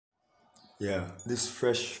Yeah, this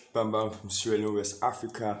fresh bambam from Sierra Leone, West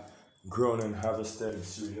Africa, grown and harvested in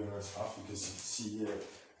Sierra Leone, West Africa. As you can see here,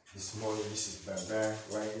 this morning, this is bambam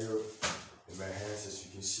right here in my hands. As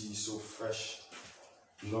you can see, so fresh,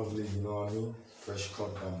 lovely, you know what I mean? Fresh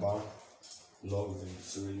cut bambam, lovely in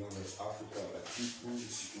Sierra Leone, West Africa. Like people, as you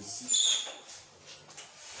can see,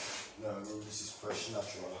 you know what I mean? This is fresh,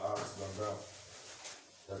 natural harvest bambam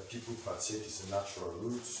that people partake. Is a natural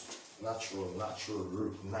roots. Natural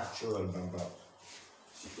bambam.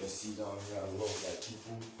 As you can see down here, I love that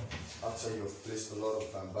people, after you've placed a lot of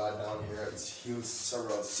bambam down here, it heals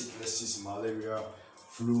several sicknesses, malaria,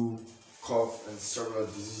 flu, cough, and several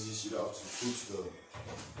diseases. You don't have to put the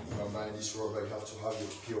bambam in this rubber. You have to have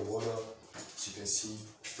your pure water. As you can see,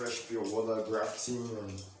 fresh pure water, grafting,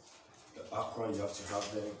 and the aqua, you have to have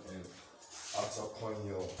them. And after putting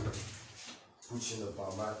the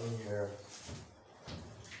bambam in here,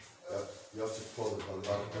 you have to pour the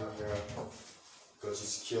bambam in here because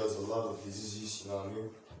it cures a lot of diseases, you know what I mean?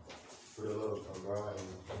 Put a lot of bambam in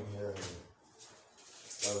here, and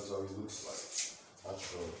that's how it looks like,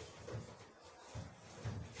 natural.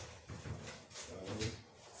 You know what I mean?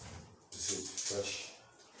 This is fresh.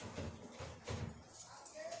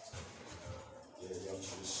 Yeah, you have to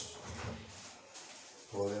just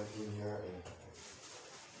pour them in here and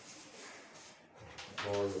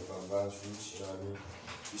pour your bambam's roots, you know what I mean?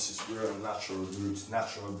 This is real natural roots,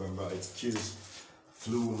 natural bambam. It kills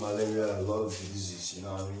flu, malaria, a lot of diseases, you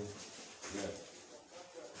know what I mean? Yeah.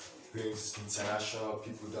 Brings international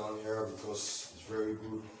people down here because it's very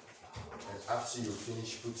good. And after you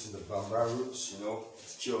finish putting the bambam roots, you know,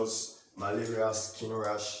 it cures malaria, skin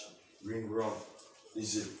rash, ringworm.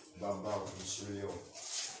 This is bambam from Sierra Leone.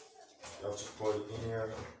 You have to pour it in here,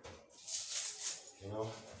 you know,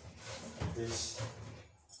 like this.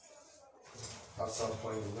 At some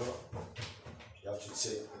point, you know, you have to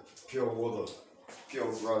take pure water, pure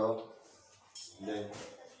water, and then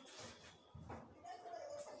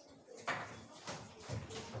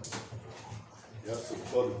you have to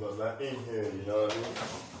pour the bambam in here, you know what I mean?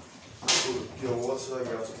 Pour the pure water,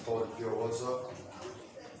 you have to pour the pure water,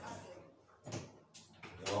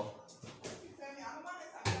 you know,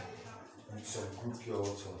 with some good pure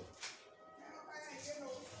water.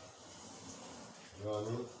 You know what I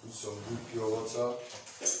mean? Put some good pure water.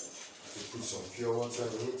 You put some pure water in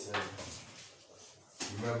it, and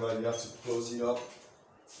remember you have to close it up.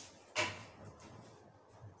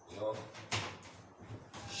 You know,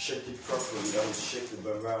 shake it properly. You have to shake the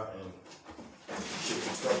bambam and shake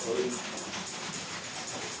it properly.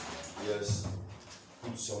 Yes.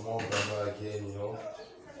 Put some more bambam again. You know.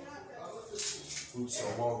 Put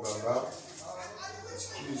some more bambam.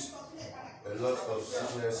 Excuse a lot of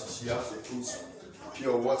sickness. You have to put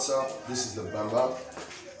pure water. This is the bambam.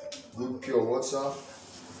 Good pure water.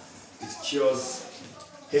 It cures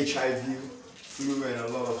HIV, flu, and a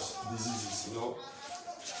lot of diseases, you know.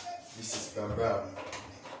 This is bambam.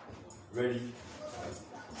 Ready,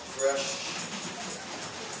 fresh.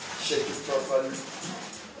 Shake it properly,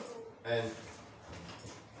 and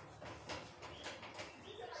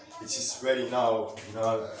it is ready now, you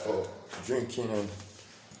know, for drinking.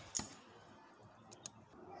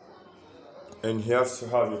 And you have to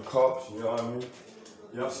have your cup, you know what I mean?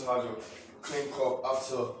 You have to have your clean cup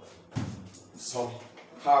after some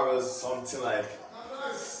hours, something like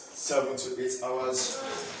 7 to 8 hours.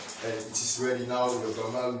 And it is ready now, your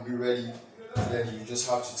bambam will be ready. And then you just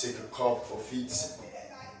have to take a cup of it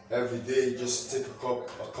every day. Just take a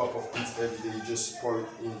cup of it every day. You just pour it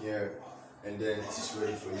in here, and then it is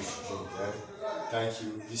ready for you to drink. Okay? Thank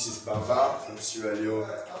you. This is bambam from Sierra Leone.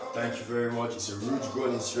 Thank you very much. It's a root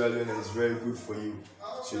grown in Sierra Leone and it's very good for you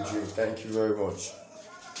to drink. Thank you very much.